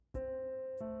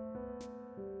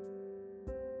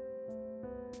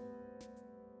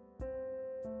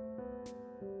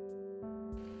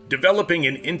Developing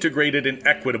an integrated and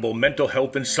equitable mental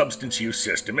health and substance use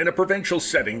system in a provincial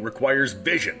setting requires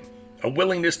vision, a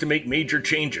willingness to make major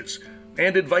changes,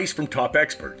 and advice from top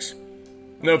experts.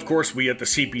 Now, of course, we at the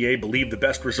CPA believe the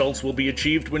best results will be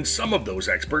achieved when some of those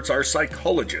experts are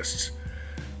psychologists.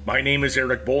 My name is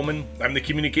Eric Bowman. I'm the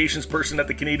communications person at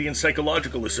the Canadian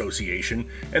Psychological Association,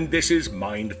 and this is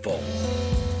Mindful.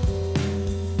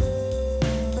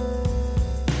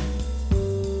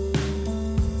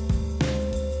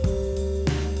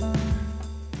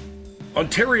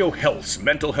 Ontario Health's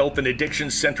Mental Health and Addiction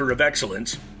Centre of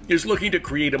Excellence is looking to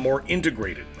create a more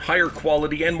integrated, higher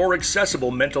quality, and more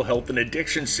accessible mental health and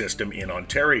addiction system in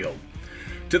Ontario.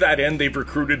 To that end, they've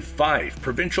recruited 5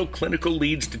 provincial clinical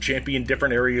leads to champion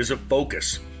different areas of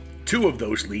focus. 2 of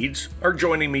those leads are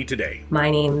joining me today. My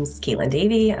name's Caitlin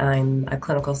Davey. I'm a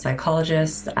clinical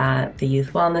psychologist at the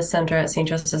Youth Wellness Centre at St.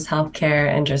 Joseph's Healthcare,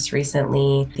 and just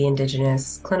recently the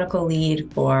Indigenous clinical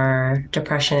lead for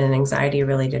depression and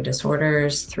anxiety-related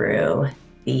disorders through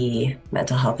the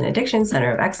Mental Health and Addiction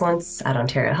Centre of Excellence at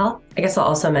Ontario Health. I guess I'll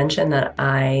also mention that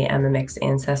I am a mixed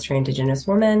ancestry Indigenous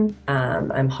woman.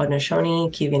 I'm Haudenosaunee,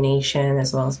 Cuyuga Nation,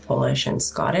 as well as Polish and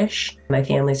Scottish. My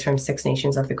family's from 6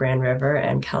 Nations of the Grand River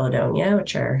and Caledonia,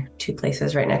 which are 2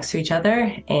 places right next to each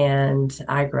other. And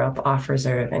I grew up off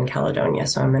reserve in Caledonia,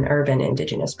 so I'm an urban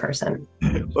Indigenous person.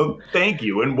 Well, thank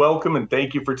you and welcome, and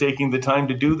thank you for taking the time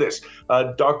to do this.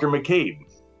 Dr. McCabe.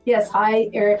 Yes, hi,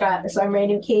 Erica. So I'm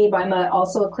Randy McCabe. I'm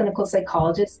also a clinical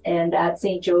psychologist, and at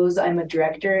St. Joe's, I'm a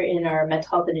director in our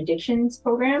mental health and addictions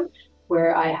program,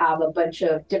 where I have a bunch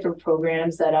of different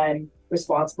programs that I'm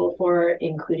responsible for,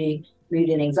 including mood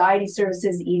and anxiety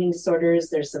services, eating disorders.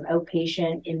 There's some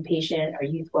outpatient, inpatient, our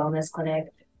youth wellness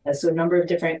clinic. So a number of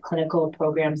different clinical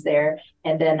programs there.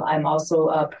 And then I'm also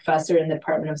a professor in the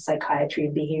Department of Psychiatry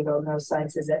and Behavioral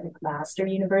Neurosciences at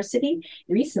McMaster University.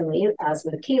 Recently, as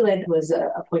with Caitlin, was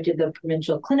appointed the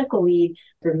provincial clinical lead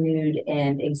for mood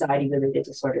and anxiety-related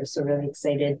disorders. So really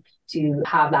excited to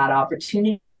have that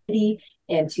opportunity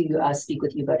and to speak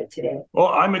with you about it today. Well,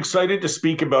 I'm excited to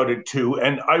speak about it too,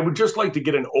 and I would just like to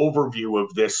get an overview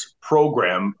of this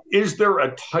program. Is there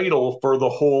a title for the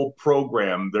whole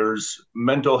program? There's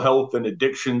Mental Health and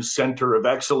Addiction Centre of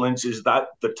Excellence. Is that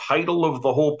the title of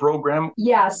the whole program?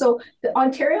 Yeah, so the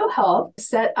Ontario Health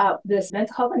set up this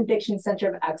Mental Health and Addiction Centre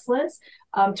of Excellence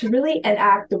to really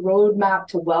enact the roadmap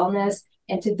to wellness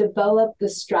and to develop the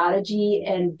strategy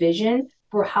and vision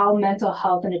for how mental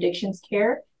health and addictions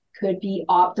care could be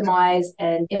optimized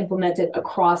and implemented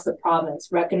across the province,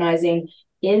 recognizing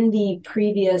in the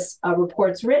previous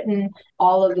reports written,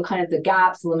 all of the kind of the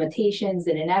gaps, limitations,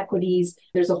 and inequities.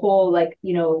 There's a whole,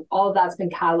 all of that's been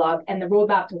cataloged. And the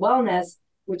Roadmap to Wellness,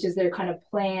 which is their kind of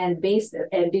plan-based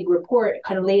and big report,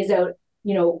 kind of lays out,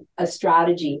 a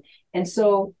strategy. And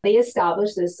so they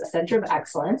established this Center of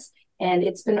Excellence, and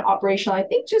it's been operational, I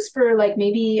think, just for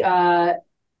maybe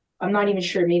I'm not even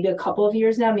sure, maybe a couple of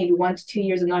years now, maybe 1 to 2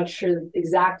 years. I'm not sure the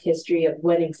exact history of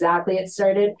when exactly it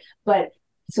started. But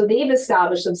so they've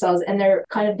established themselves, and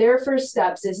their first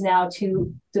steps is now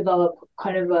to develop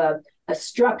kind of a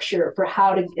structure for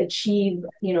how to achieve,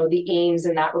 the aims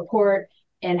in that report,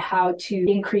 and how to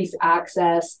increase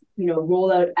access,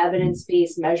 roll out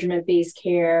evidence-based, measurement-based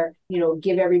care,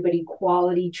 give everybody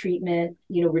quality treatment,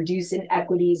 reduce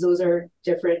inequities. Those are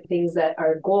different things that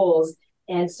are goals.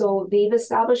 And so they've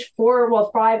established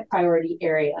 5 priority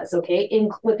areas, okay?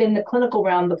 Within the clinical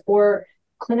realm, the 4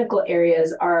 clinical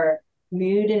areas are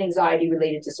mood and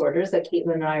anxiety-related disorders that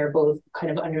Caitlin and I are both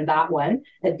kind of under that one,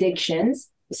 addictions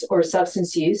or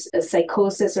substance use,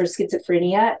 psychosis or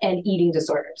schizophrenia, and eating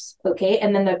disorders, okay?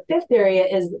 And then the 5th area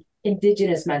is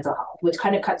Indigenous mental health, which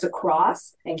kind of cuts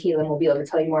across, and Caitlin will be able to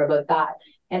tell you more about that.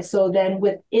 And so then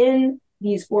within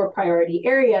these 4 priority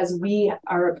areas, we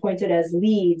are appointed as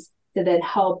leads to then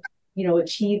help,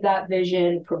 achieve that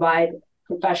vision, provide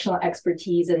professional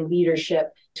expertise and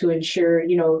leadership to ensure,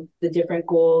 the different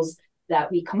goals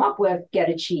that we come up with get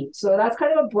achieved. So that's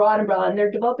kind of a broad umbrella, and they're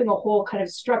developing a whole kind of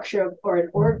structure or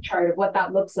an org chart of what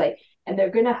that looks like. And they're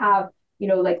going to have,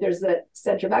 there's the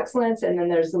Center of Excellence, and then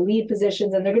there's the lead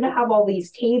positions, and they're going to have all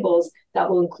these tables that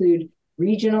will include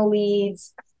regional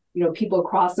leads, people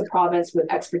across the province with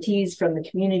expertise from the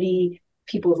community,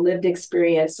 people's lived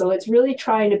experience. So it's really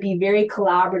trying to be very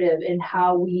collaborative in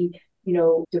how we,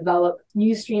 develop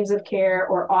new streams of care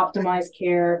or optimize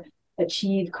care,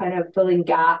 achieve kind of filling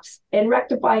gaps and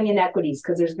rectifying inequities,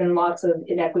 because there's been lots of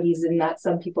inequities in that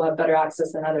some people have better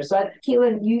access than others. So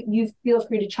Caitlin, you feel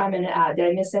free to chime in and add. Did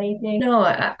I miss anything? No,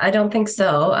 I don't think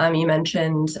so. You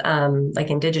mentioned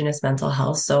Indigenous mental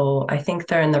health. So I think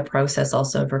they're in the process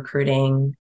also of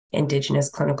recruiting Indigenous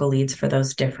clinical leads for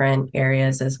those different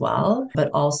areas as well,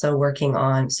 but also working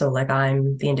on, so like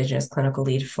I'm the Indigenous clinical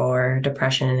lead for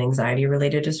depression and anxiety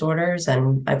related disorders,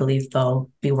 and I believe they'll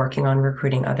be working on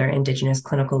recruiting other Indigenous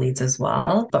clinical leads as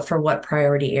well. But for what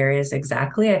priority areas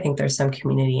exactly, I think there's some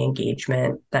community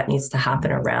engagement that needs to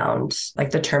happen around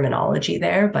like the terminology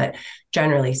there. But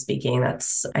generally speaking,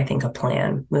 that's, I think, a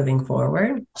plan moving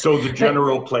forward. So the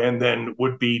general plan then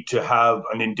would be to have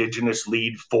an Indigenous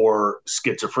lead for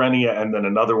schizophrenia and then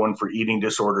another one for eating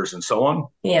disorders and so on?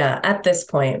 Yeah, at this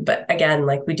point. But again,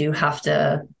 like we do have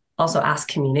to also ask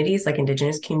communities, like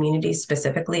Indigenous communities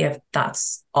specifically, if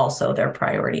that's also their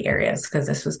priority areas, because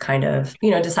this was kind of,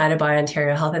 decided by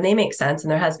Ontario Health, and they make sense.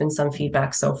 And there has been some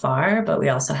feedback so far, but we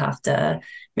also have to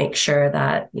make sure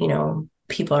that,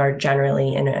 people are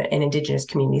generally in Indigenous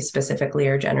communities specifically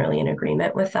are generally in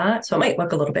agreement with that. So it might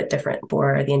look a little bit different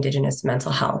for the Indigenous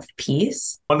mental health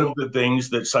piece. One of the things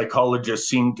that psychologists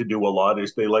seem to do a lot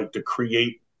is they like to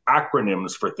create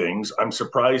acronyms for things. I'm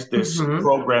surprised this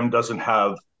program doesn't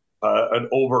have an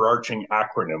overarching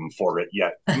acronym for it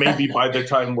yet. Maybe by the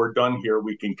time we're done here,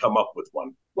 we can come up with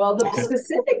one. Well, the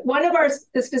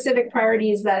specific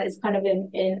priorities that is kind of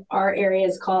in our area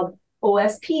is called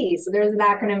OSP. So there's an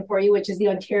acronym for you, which is the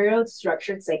Ontario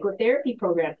Structured Psychotherapy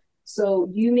Program. So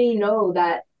you may know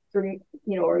that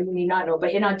or you may not know,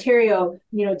 but in Ontario,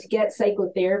 to get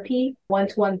psychotherapy,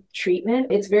 one-to-one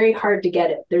treatment, it's very hard to get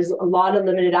it. There's a lot of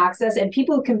limited access, and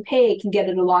people who can pay can get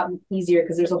it a lot easier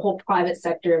because there's a whole private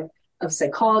sector of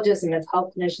psychologists and mental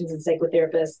health clinicians and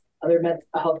psychotherapists, other mental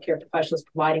health care professionals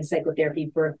providing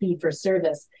psychotherapy for a fee for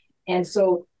service. And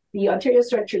so the Ontario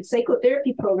Structured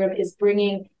Psychotherapy Program is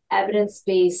bringing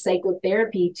evidence-based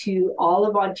psychotherapy to all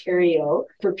of Ontario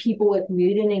for people with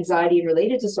mood and anxiety and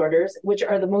related disorders, which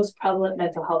are the most prevalent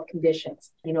mental health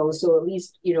conditions. So at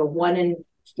least, 1 in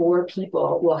 4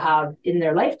 people will have in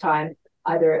their lifetime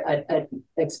either an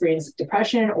experience of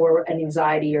depression or an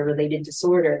anxiety or related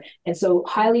disorder. And so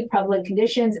highly prevalent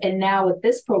conditions. And now with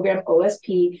this program,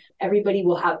 OSP, everybody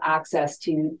will have access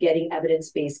to getting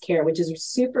evidence-based care, which is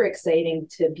super exciting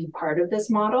to be part of this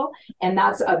model. And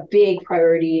that's a big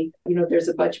priority. There's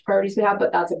a bunch of priorities we have,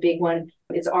 but that's a big one.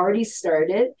 It's already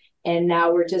started. And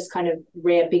now we're just kind of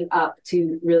ramping up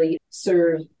to really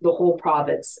serve the whole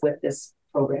province with this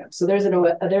program. So there's an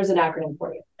acronym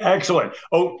for you. Excellent.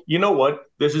 Oh, you know what?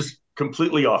 This is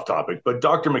completely off topic, but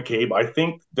Dr. McCabe, I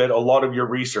think that a lot of your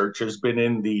research has been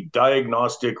in the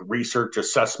Diagnostic Research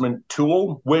Assessment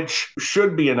Tool, which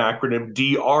should be an acronym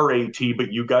DRAT,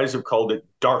 but you guys have called it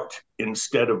DART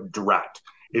instead of DRAT.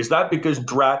 Is that because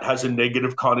DRAT has a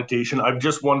negative connotation? I've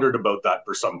just wondered about that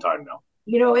for some time now.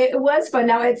 It was fun.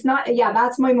 Now it's not,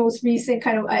 that's my most recent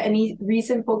kind of any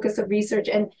recent focus of research.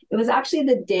 And it was actually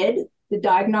the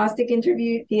diagnostic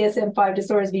interview, DSM-5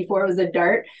 disorders before it was a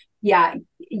DART. Yeah,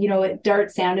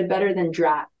 DART sounded better than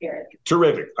DRAT, Eric.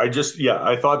 Terrific.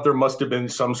 I thought there must have been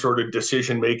some sort of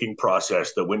decision-making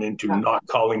process that went into not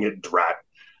calling it DRAT.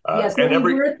 Yes,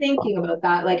 we were thinking about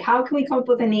that. Like, how can we come up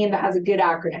with a name that has a good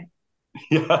acronym?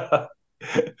 Yeah.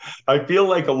 I feel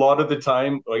like a lot of the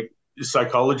time, like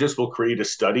psychologists will create a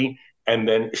study and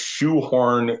then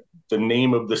shoehorn the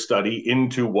name of the study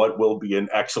into what will be an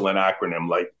excellent acronym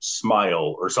like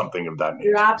SMILE or something of that nature.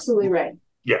 You're absolutely right.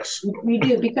 Yes. We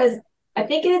do, because I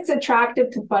think it's attractive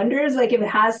to funders, like if it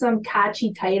has some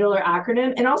catchy title or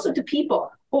acronym, and also to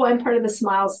people. Oh, I'm part of the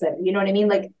SMILE study. You know what I mean?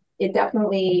 Like it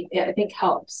definitely, I think,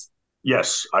 helps.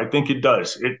 Yes, I think it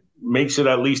does. It makes it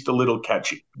at least a little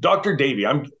catchy. Dr. Davey,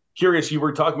 I'm curious, you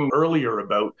were talking earlier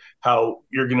about how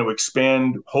you're going to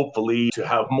expand, hopefully, to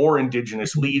have more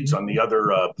Indigenous leads on the other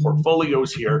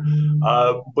portfolios here.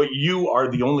 But you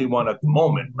are the only one at the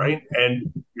moment, right?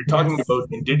 And you're talking about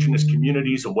Indigenous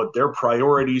communities and what their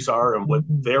priorities are and what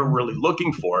they're really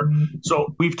looking for.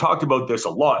 So we've talked about this a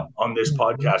lot on this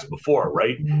podcast before,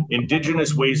 right?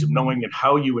 Indigenous ways of knowing and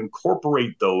how you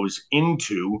incorporate those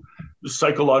into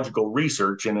psychological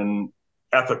research in an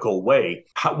ethical way.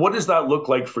 What does that look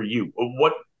like for you?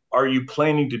 What are you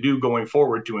planning to do going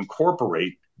forward to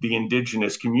incorporate the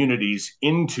Indigenous communities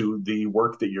into the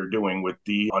work that you're doing with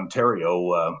the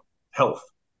Ontario Health?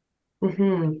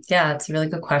 Yeah, it's a really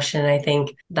good question. I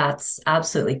think that's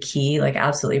absolutely key, like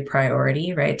absolutely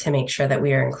priority, right? To make sure that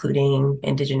we are including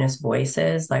Indigenous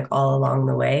voices like all along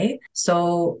the way.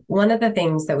 So one of the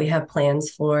things that we have plans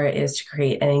for is to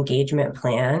create an engagement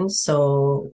plan.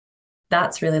 So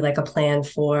that's really like a plan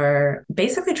for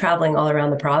basically traveling all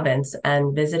around the province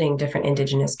and visiting different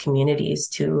Indigenous communities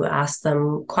to ask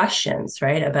them questions,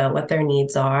 right, about what their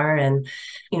needs are and,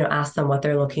 ask them what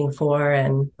they're looking for.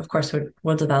 And of course,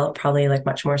 we'll develop probably like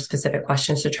much more specific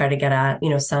questions to try to get at,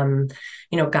 some,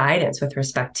 guidance with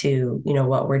respect to,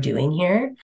 what we're doing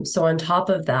here. So on top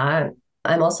of that,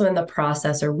 I'm also in the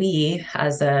process, or we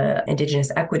as a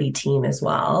Indigenous equity team as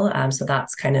well. So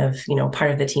that's kind of, part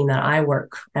of the team that I'm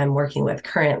working with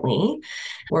currently.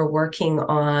 We're working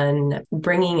on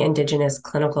bringing Indigenous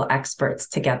clinical experts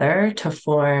together to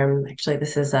form, actually,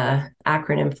 this is a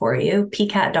acronym for you,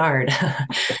 PCAT-DARD.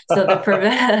 So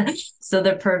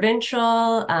the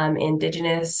Provincial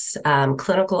Indigenous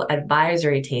Clinical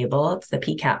Advisory Table, it's the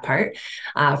PCAT part,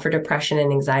 for depression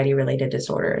and anxiety related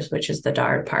disorders, which is the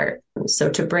DARD part. So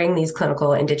to bring these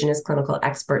Indigenous clinical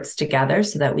experts together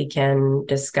so that we can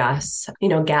discuss,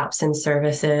 gaps in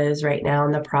services right now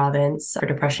in the province for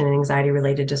depression and anxiety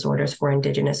related disorders for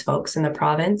Indigenous folks in the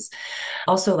province.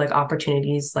 Also like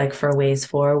opportunities like for ways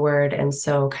forward. And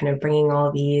so kind of bringing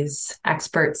all these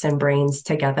experts and brains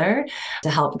together to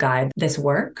help guide this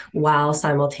work while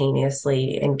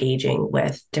simultaneously engaging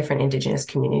with different Indigenous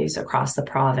communities across the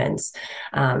province,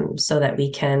 so that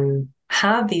we can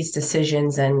have these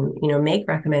decisions and, make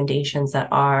recommendations that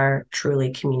are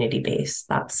truly community-based.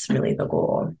 That's really the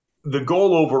goal. The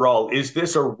goal overall, is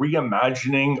this a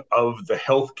reimagining of the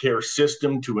healthcare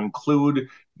system to include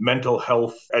mental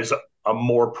health as a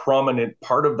more prominent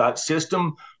part of that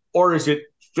system? Or is it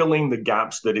filling the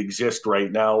gaps that exist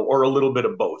right now, or a little bit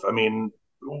of both? I mean,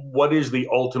 what is the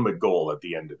ultimate goal at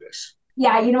the end of this?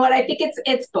 Yeah, you know what? I think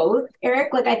it's both,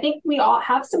 Eric. Like, I think we all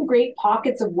have some great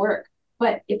pockets of work.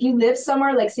 But if you live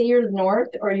somewhere, like say you're north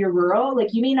or you're rural,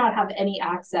 like you may not have any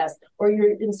access, or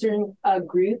you're in certain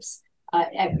groups,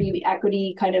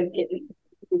 equity kind of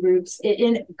groups,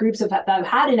 in groups that have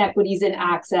had inequities in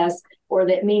access, or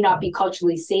that may not be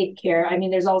culturally safe care. I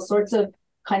mean, there's all sorts of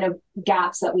kind of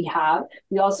gaps that we have.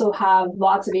 We also have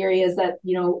lots of areas that,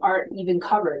 aren't even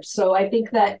covered. So I think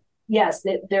that, yes,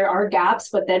 that there are gaps,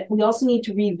 but that we also need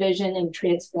to revision and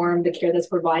transform the care that's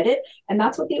provided. And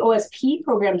that's what the OSP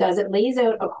program does. It lays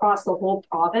out across the whole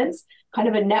province, kind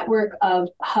of a network of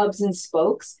hubs and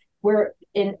spokes, where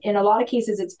in a lot of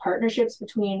cases, it's partnerships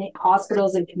between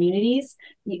hospitals and communities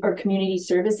or community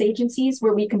service agencies,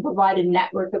 where we can provide a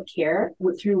network of care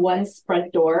through one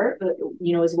front door,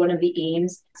 is one of the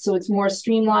aims. So it's more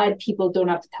streamlined. People don't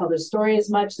have to tell their story as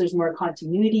much. There's more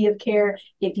continuity of care.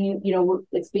 If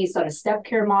it's based on a step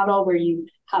care model where you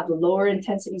have the lower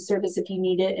intensity service if you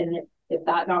need it. And if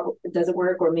that doesn't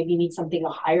work, or maybe you need something a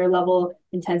higher level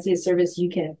intensity of service, you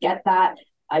can get that.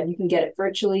 You can get it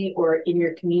virtually or in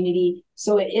your community.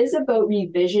 So it is about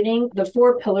revisioning. The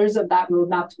 4 pillars of that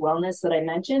roadmap to wellness that I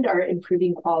mentioned are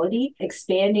improving quality,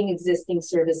 expanding existing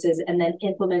services, and then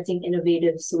implementing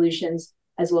innovative solutions,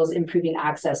 as well as improving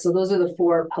access. So those are the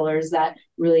 4 pillars that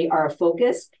really are a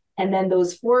focus. And then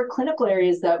those 4 clinical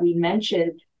areas that we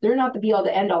mentioned, they're not the be all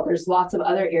to end all. There's lots of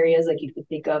other areas like you could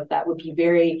think of that would be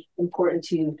very important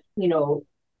to,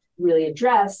 really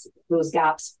address those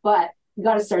gaps. But we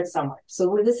got to start somewhere.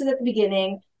 So this is at the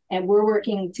beginning, and we're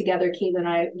working together. Caitlin and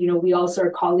I, we also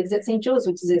are colleagues at St. Joe's,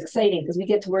 which is exciting because we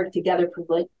get to work together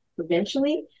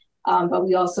provincially. But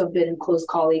we also have been close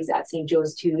colleagues at St.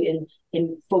 Joe's too,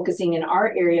 in focusing in our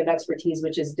area of expertise,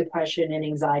 which is depression and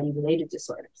anxiety related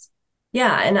disorders.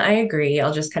 Yeah, and I agree.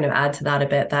 I'll just kind of add to that a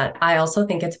bit that I also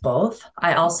think it's both.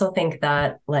 I also think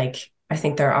that I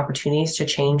think there are opportunities to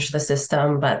change the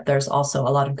system, but there's also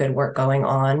a lot of good work going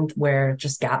on where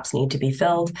just gaps need to be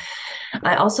filled.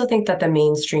 I also think that the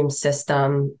mainstream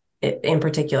system in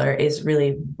particular is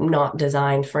really not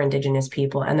designed for Indigenous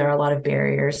people. And there are a lot of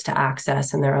barriers to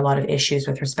access, and there are a lot of issues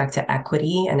with respect to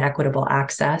equity and equitable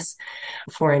access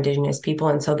for Indigenous people.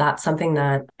 And so that's something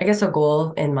that I guess a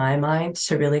goal in my mind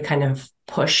to really kind of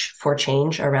push for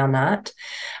change around that,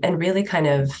 and really kind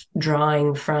of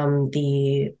drawing from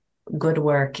the good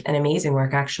work and amazing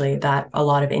work actually that a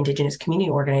lot of Indigenous community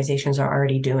organizations are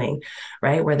already doing,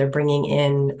 right? Where they're bringing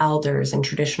in elders and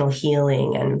traditional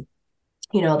healing, and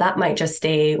that might just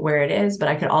stay where it is, but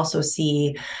I could also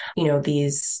see,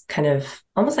 these kind of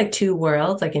almost like 2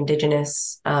 worlds, like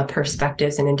Indigenous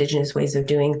perspectives and Indigenous ways of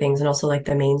doing things, and also like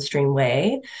the mainstream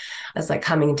way as like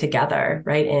coming together,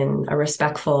 right, in a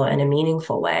respectful and a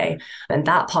meaningful way. And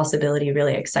that possibility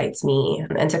really excites me,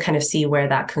 and to kind of see where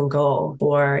that can go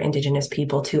for Indigenous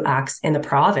people to in the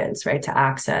province, right, to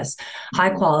access high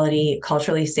quality,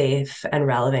 culturally safe and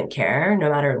relevant care, no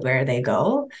matter where they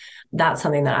go. That's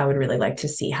something that I would really like to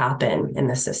see happen in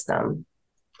the system.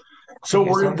 So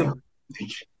we're in the,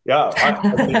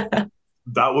 yeah,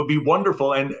 That would be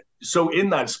wonderful. And so in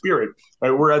that spirit,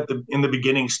 right, we're in the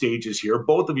beginning stages here.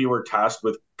 Both of you are tasked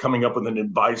with coming up with an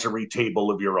advisory table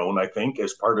of your own, I think,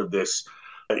 as part of this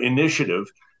initiative.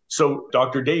 So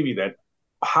Dr. Davey, then,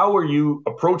 how are you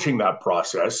approaching that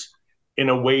process in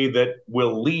a way that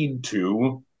will lead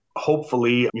to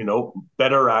hopefully,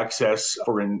 better access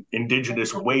for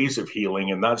Indigenous ways of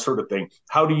healing and that sort of thing?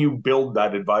 How do you build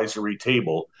that advisory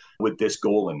table with this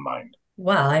goal in mind?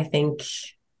 Well, I think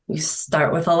you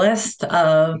start with a list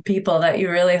of people that you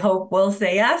really hope will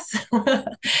say yes.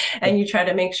 And you try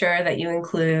to make sure that you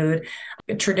include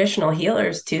traditional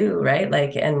healers too, right?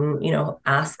 Like, and,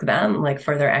 ask them like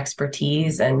for their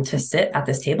expertise and to sit at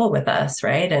this table with us,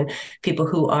 right? And people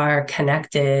who are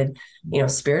connected,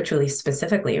 spiritually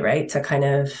specifically, right? To kind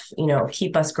of,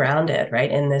 keep us grounded,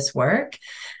 right? In this work.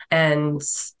 And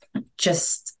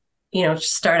just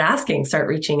start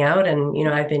reaching out. And,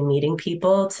 I've been meeting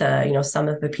people to, some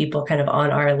of the people kind of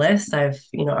on our list I've,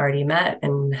 already met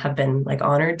and have been like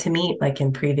honored to meet like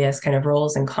in previous kind of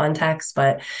roles and contexts.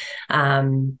 But,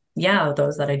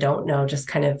 those that I don't know, just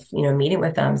kind of, meeting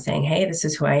with them saying, hey, this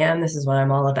is who I am. This is what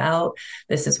I'm all about.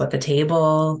 This is what the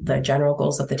general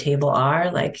goals of the table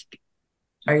are. Like,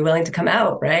 are you willing to come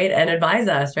out, right? And advise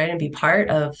us, right? And be part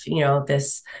of,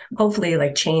 this hopefully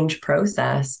like change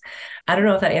process. I don't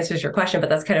know if that answers your question, but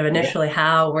that's kind of initially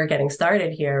how we're getting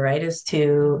started here, right? Is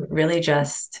to really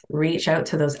just reach out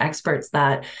to those experts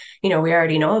that, we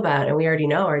already know about and we already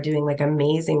know are doing like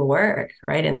amazing work,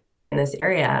 right? In this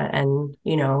area and,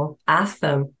 ask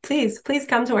them, please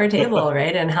come to our table,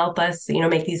 right? And help us,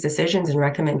 make these decisions and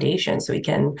recommendations so we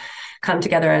can come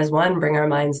together as one, bring our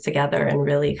minds together and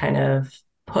really kind of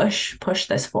push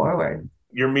this forward.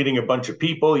 You're meeting a bunch of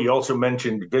people. You also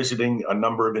mentioned visiting a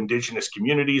number of Indigenous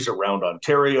communities around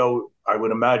Ontario. I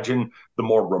would imagine the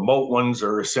more remote ones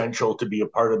are essential to be a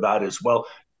part of that as well.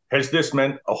 Has this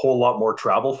meant a whole lot more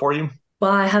travel for you?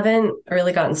 Well, I haven't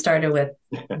really gotten started with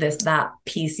that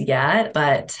piece yet,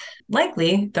 but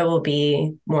likely there will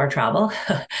be more travel.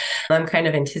 I'm kind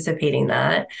of anticipating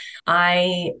that.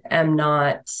 I am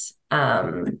not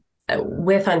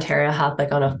with Ontario Health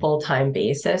like on a full-time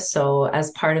basis. So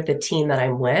as part of the team that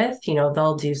I'm with,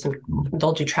 they'll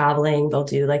do traveling, they'll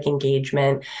do like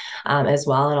engagement as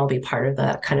well. And I'll be part of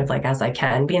that kind of like as I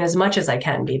can be and as much as I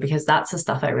can be, because that's the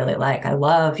stuff I really like. I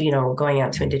love, going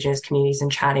out to Indigenous communities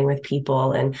and chatting with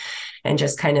people and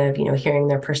just kind of, hearing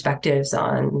their perspectives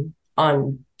on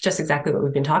just exactly what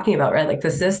we've been talking about, right? Like the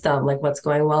system, like what's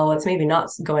going well, what's maybe not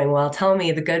going well. Tell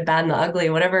me the good, bad, and the ugly,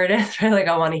 whatever it is, right? Like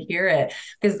I want to hear it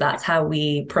because that's how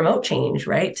we promote change,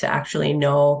 right? To actually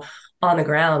know on the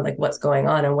ground, like what's going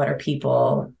on and what are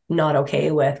people not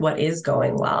okay with, what is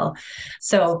going well.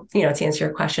 So, to answer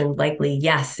your question, likely,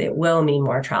 yes, it will mean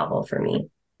more travel for me.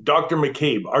 Dr.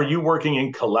 McCabe, are you working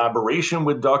in collaboration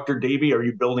with Dr. Davey? Are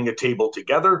you building a table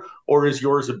together or is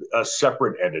yours a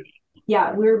separate entity?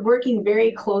 Yeah, we're working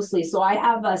very closely. So I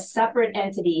have a separate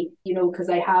entity, because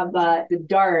I have the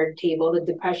DARD table, the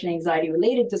Depression Anxiety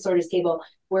Related Disorders table,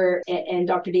 and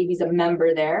Dr. Davey's a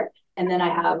member there. And then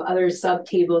I have other sub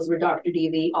tables where Dr.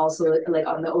 Davey also, like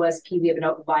on the OSP, we have an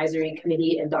advisory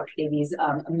committee and Dr. Davey's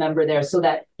a member there, so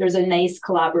that there's a nice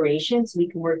collaboration so we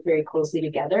can work very closely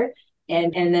together.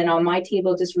 And then on my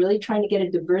table, just really trying to get a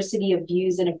diversity of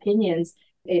views and opinions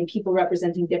and people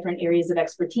representing different areas of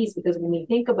expertise. Because when we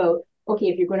think about, okay,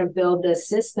 if you're going to build this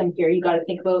system here, you got to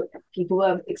think about people who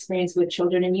have experience with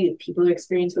children and youth, people who have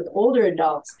experience with older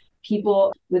adults,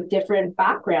 people with different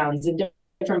backgrounds and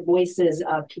different voices,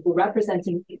 people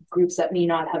representing groups that may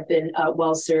not have been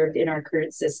well served in our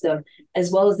current system,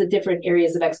 as well as the different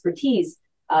areas of expertise.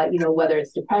 Whether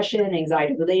it's depression,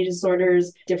 anxiety-related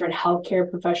disorders, different healthcare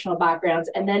professional backgrounds,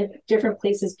 and then different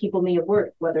places people may have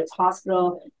worked, whether it's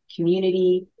hospital,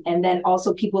 community, and then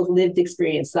also people with lived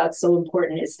experience. That's so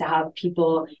important, is to have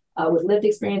people with lived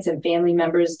experience and family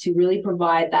members to really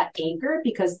provide that anchor,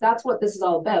 because that's what this is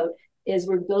all about, is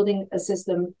we're building a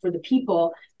system for the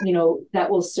people, that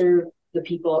will serve the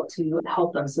people to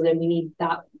help them. So then we need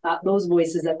those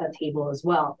voices at that table as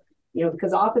well.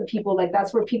 Because often people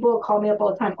that's where people call me up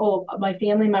all the time. Oh, my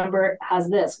family member has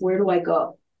this. Where do I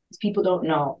go? Because people don't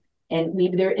know. And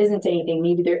maybe there isn't anything,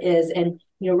 maybe there is. And,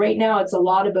 right now it's a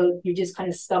lot about you just kind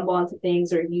of stumble onto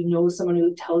things or someone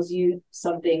who tells you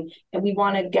something. And we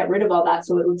want to get rid of all that.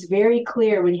 So it's very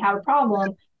clear when you have a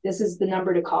problem, this is the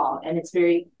number to call. And it's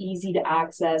very easy to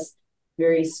access,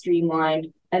 very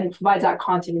streamlined, and provides that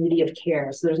continuity of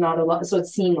care. So there's not a lot, so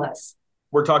it's seamless.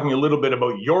 We're talking a little bit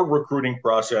about your recruiting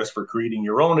process for creating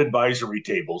your own advisory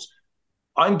tables.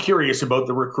 I'm curious about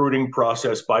the recruiting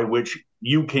process by which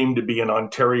you came to be an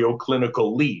Ontario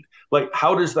clinical lead. Like,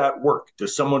 how does that work?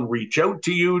 Does someone reach out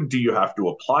to you? Do you have to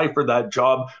apply for that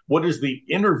job? What does the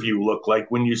interview look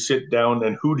like when you sit down,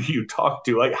 and who do you talk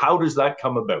to? Like, how does that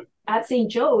come about? At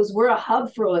St. Joe's, we're a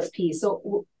hub for OSP.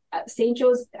 So St.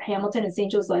 Joe's Hamilton and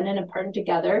St. Joe's London have partnered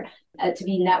together to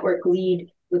be network lead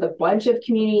with a bunch of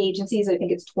community agencies. I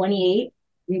think it's 28.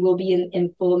 We will be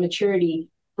in full maturity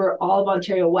for all of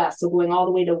Ontario West. So going all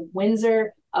the way to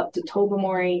Windsor, up to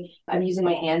Tobermory. I'm using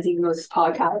my hands, even though it's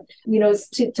podcast,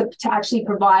 to actually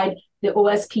provide the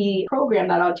OSP program,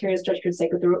 that Ontario Structured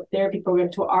Psychotherapy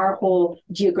program, to our whole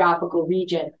geographical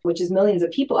region, which is millions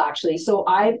of people actually. So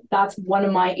that's one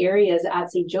of my areas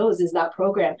at St. Joe's, is that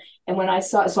program. And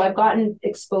so I've gotten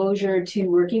exposure to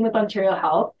working with Ontario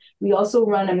Health. We also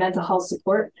run a mental health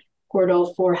support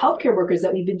portal for healthcare workers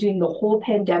that we've been doing the whole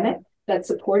pandemic, that's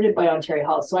supported by Ontario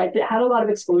Health. So I've had a lot of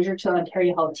exposure to the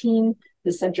Ontario Health team,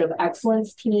 the Center of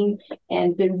Excellence team,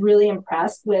 and been really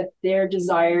impressed with their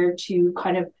desire to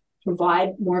kind of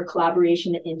provide more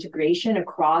collaboration and integration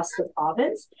across the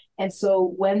province. And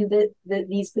so when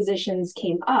these positions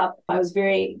came up, I was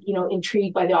very,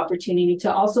 intrigued by the opportunity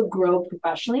to also grow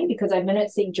professionally, because I've been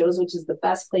at St. Joe's, which is the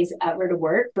best place ever to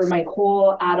work for my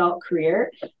whole adult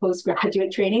career,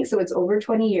 postgraduate training. So it's over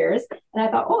 20 years. And I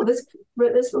thought,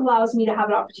 this allows me to have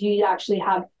an opportunity to actually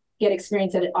get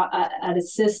experience at a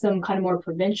system kind of more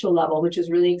provincial level, which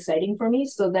was really exciting for me.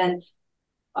 So then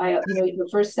the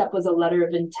first step was a letter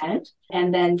of intent.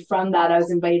 And then from that, I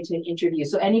was invited to an interview.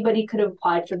 So anybody could have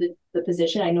applied for the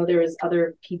position. I know there was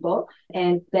other people.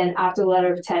 And then after the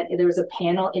letter of intent, there was a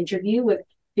panel interview with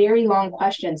very long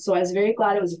questions. So I was very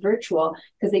glad it was virtual,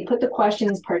 because they put the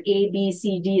questions part A, B,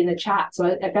 C, D in the chat. So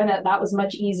I found that was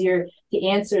much easier to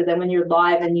answer than when you're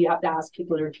live and you have to ask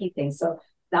people to repeat things. So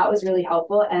that was really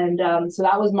helpful. And so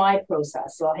that was my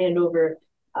process. So I'll hand over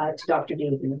to Dr.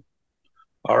 Davey.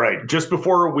 All right. Just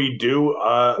before we do,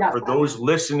 for those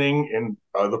listening in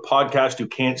the podcast who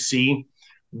can't see,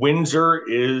 Windsor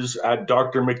is at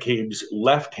Dr. McCabe's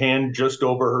left hand, just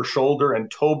over her shoulder,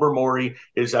 and Tobermory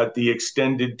is at the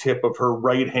extended tip of her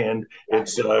right hand.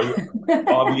 It's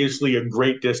obviously a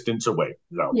great distance away.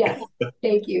 So. Yes.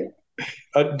 Thank you.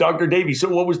 Dr. Davey, so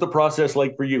what was the process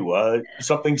like for you?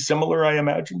 Something similar, I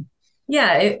imagine?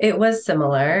 Yeah, it was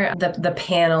similar. The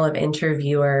panel of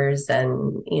interviewers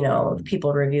and,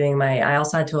 people reviewing I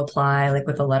also had to apply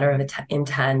with a letter of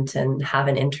intent and have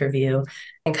an interview.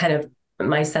 And kind of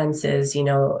my sense is,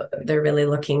 they're really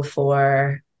looking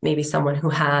for maybe someone who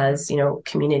has,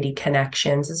 community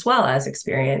connections, as well as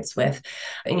experience with,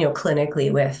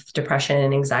 clinically with depression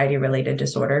and anxiety related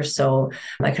disorders. So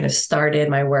I kind of started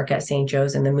my work at St.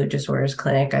 Joe's in the mood disorders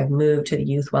clinic. I've moved to the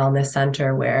Youth Wellness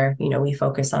Center where, we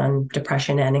focus on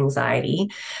depression and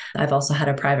anxiety. I've also had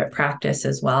a private practice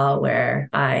as well where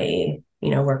I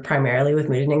work primarily with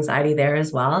mood and anxiety there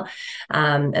as well.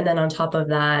 And then on top of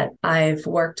that, I've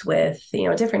worked with,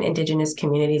 different Indigenous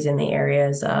communities in the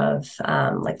areas of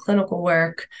clinical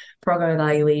work, program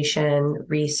evaluation,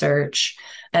 research,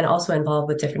 and also involved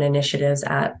with different initiatives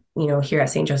at, here at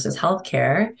St. Joseph's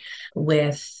Healthcare,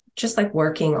 with just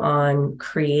working on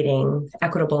creating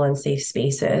equitable and safe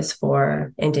spaces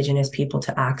for Indigenous people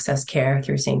to access care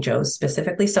through St. Joe's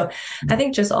specifically. So I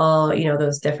think just all,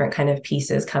 those different kind of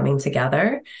pieces coming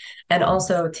together, and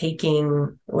also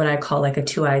taking what I call a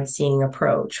two-eyed seeing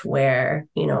approach, where,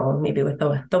 maybe with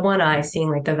the one eye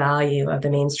seeing the value of the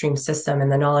mainstream system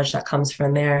and the knowledge that comes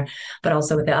from there, but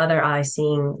also with the other eye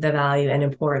seeing the value and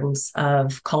importance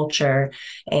of culture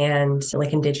and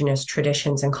Indigenous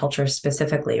traditions and culture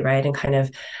specifically, right? And kind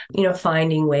of,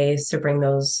 finding ways to bring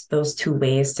those two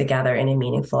ways together in a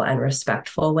meaningful and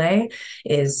respectful way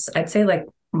is, I'd say,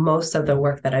 most of the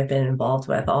work that I've been involved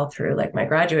with all through my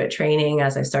graduate training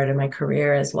as I started my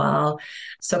career as well.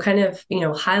 So kind of,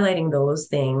 highlighting those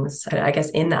things, I guess,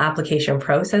 in the application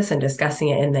process and discussing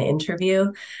it in the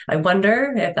interview. I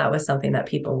wonder if that was something that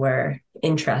people were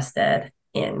interested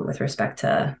in with respect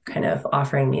to kind of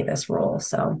offering me this role.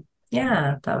 So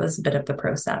yeah, that was a bit of the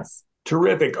process.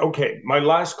 Terrific. Okay. My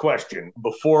last question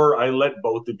before I let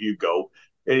both of you go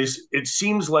is, it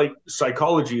seems like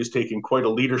psychology is taking quite a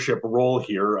leadership role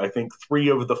here. I think 3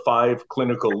 of the 5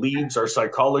 clinical leads are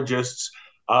psychologists.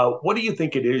 What do you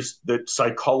think it is that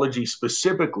psychology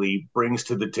specifically brings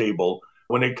to the table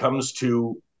when it comes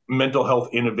to mental health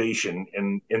innovation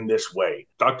in this way?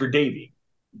 Dr. Davey,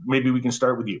 maybe we can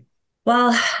start with you.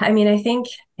 Well, I mean, I think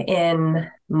in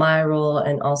my role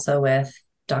and also with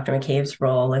Dr. McCabe's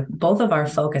role, both of our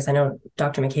focus, I know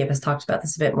Dr. McCabe has talked about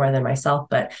this a bit more than myself,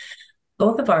 but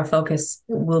both of our focus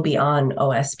will be on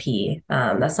OSP.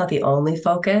 That's not the only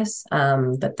focus,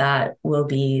 but that will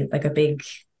be a big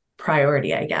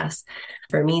priority, I guess.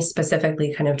 For me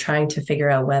specifically, kind of trying to figure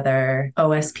out whether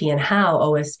OSP and how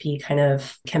OSP kind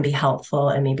of can be helpful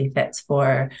and maybe fits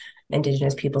for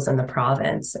Indigenous peoples in the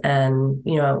province. And,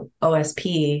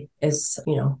 OSP is,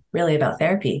 really about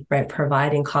therapy, right?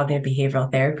 Providing cognitive behavioral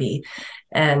therapy.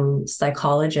 And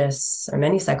psychologists, or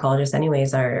many psychologists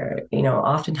anyways, are,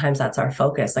 oftentimes that's our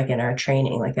focus, like in our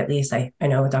training, like at least I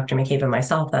know with Dr. McCabe and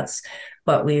myself, that's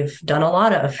what we've done a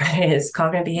lot of, right, is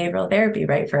cognitive behavioral therapy,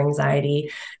 right, for anxiety,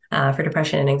 for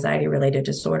depression and anxiety related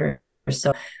disorders.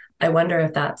 So I wonder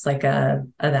if that's like a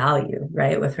value,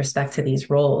 right, with respect to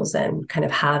these roles, and kind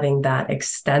of having that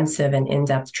extensive and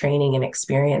in-depth training and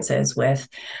experiences with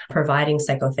providing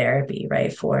psychotherapy,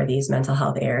 right, for these mental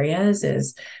health areas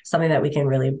is something that we can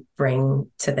really bring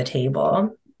to the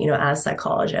table, as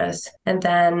psychologists. And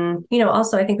then,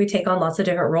 also I think we take on lots of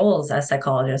different roles as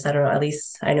psychologists. I don't know, at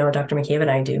least I know Dr. McCabe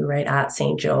and I do, right, at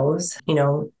St. Joe's.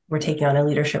 We're taking on a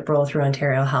leadership role through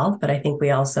Ontario Health, but I think we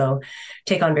also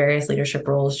take on various leadership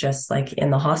roles just like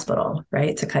in the hospital,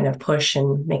 right, to kind of push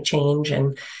and make change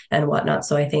and whatnot.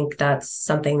 So I think that's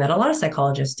something that a lot of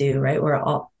psychologists do, right? We're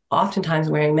oftentimes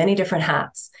wearing many different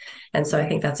hats. And so I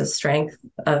think that's a strength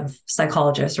of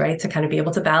psychologists, right, to kind of be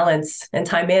able to balance and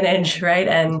time manage, right,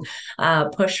 and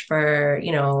push for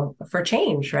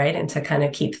change, right, and to kind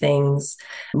of keep things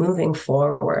moving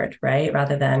forward, right,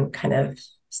 rather than kind of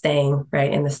staying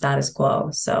right in the status quo.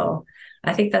 So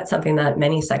I think that's something that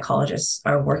many psychologists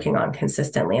are working on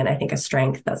consistently. And I think a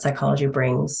strength that psychology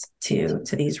brings to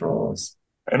these roles.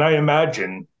 And I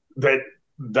imagine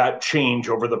that change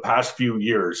over the past few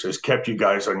years has kept you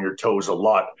guys on your toes a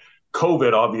lot.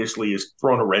 COVID obviously has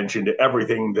thrown a wrench into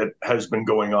everything that has been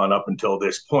going on up until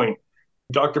this point.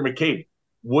 Dr. McCabe,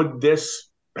 would this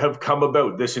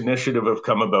initiative have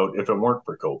come about if it weren't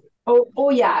for COVID? Oh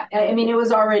yeah. I mean, it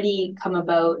was already come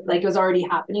about, like it was already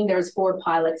happening. There's 4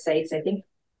 pilot sites, I think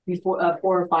before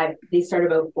 4 or 5, they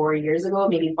started about 4 years ago,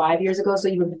 maybe 5 years ago. So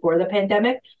even before the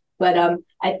pandemic. But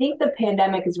I think the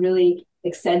pandemic has really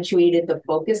accentuated the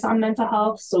focus on mental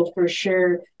health. So for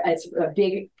sure, it's a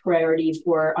big priority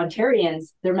for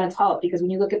Ontarians, their mental health, because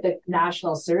when you look at the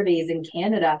national surveys in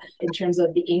Canada, in terms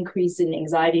of the increase in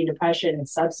anxiety, depression, and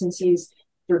substance use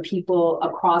for people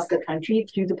across the country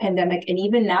through the pandemic, and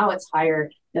even now it's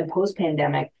higher than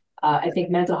post-pandemic. I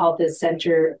think mental health is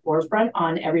center forefront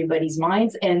on everybody's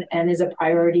minds and is a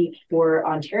priority for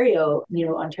Ontario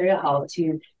Health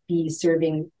to be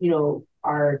serving,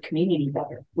 our community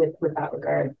better with that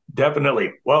regard.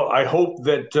 Definitely. Well, I hope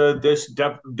that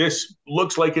this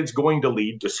looks like it's going to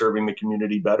lead to serving the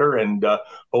community better, and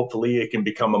hopefully it can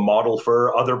become a model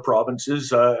for other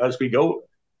provinces as we go.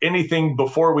 Anything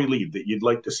before we leave that you'd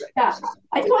like to say? Yeah,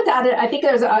 I just want to add, I think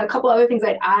there's a couple other things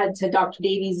I'd add to Dr.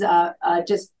 Davies'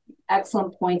 just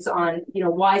excellent points on,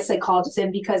 why psychologists,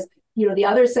 and because, the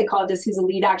other psychologist who's a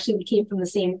lead actually came from the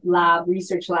same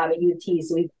research lab at U of T.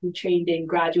 So we trained in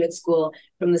graduate school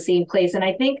from the same place. And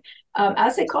I think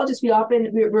as psychologists,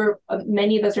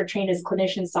 many of us are trained as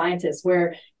clinician scientists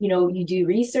where, you do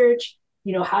research,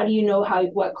 how do you know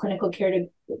what clinical care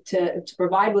to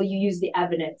provide? Well, you use the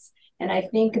evidence. And I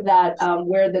think that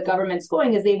where the government's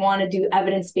going is they want to do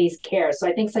evidence-based care. So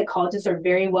I think psychologists are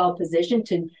very well positioned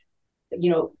to,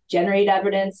 generate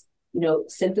evidence,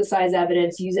 synthesize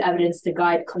evidence, use evidence to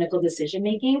guide clinical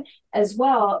decision-making as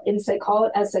well as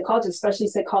psychologists, especially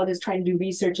psychologists trying to do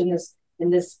research in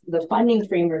the funding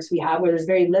frameworks we have where there's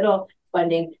very little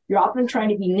funding. You're often trying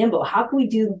to be nimble. How can we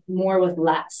do more with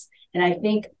less? And I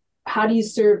think, how do you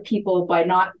serve people by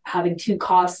not having too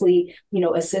costly,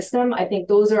 a system? I think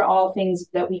those are all things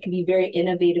that we can be very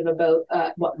innovative about,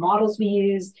 what models we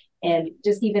use. And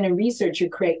just even in research, you're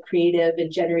creative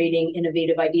and generating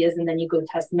innovative ideas, and then you go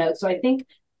test them out. So I think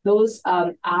those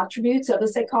attributes of a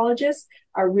psychologist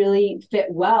are really fit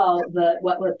well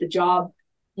what the job,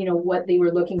 what they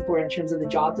were looking for in terms of the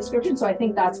job description. So I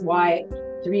think that's why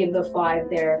 3 of the 5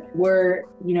 there were,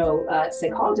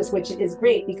 psychologists, which is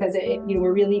great because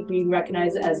we're really being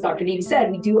recognized, as Dr. Davies said,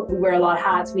 we wear a lot of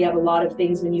hats. We have a lot of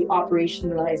things. When you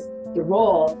operationalize the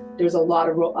role, there's a lot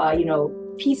of,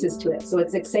 pieces to it. So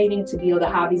it's exciting to be able to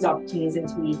have these opportunities and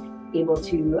to be able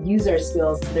to use our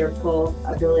skills to their full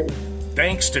ability.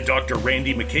 Thanks to Dr.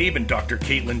 Randy McCabe and Dr.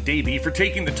 Caitlin Davey for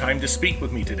taking the time to speak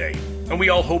with me today. And we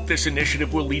all hope this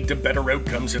initiative will lead to better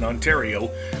outcomes in Ontario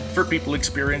for people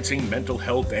experiencing mental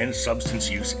health and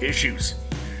substance use issues.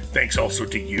 Thanks also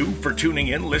to you for tuning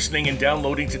in, listening, and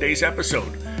downloading today's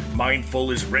episode.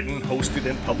 Mindful is written, hosted,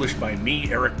 and published by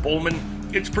me, Eric Bowman.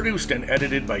 It's produced and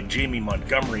edited by Jamie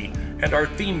Montgomery, and our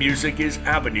theme music is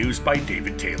Avenues by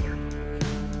David Taylor.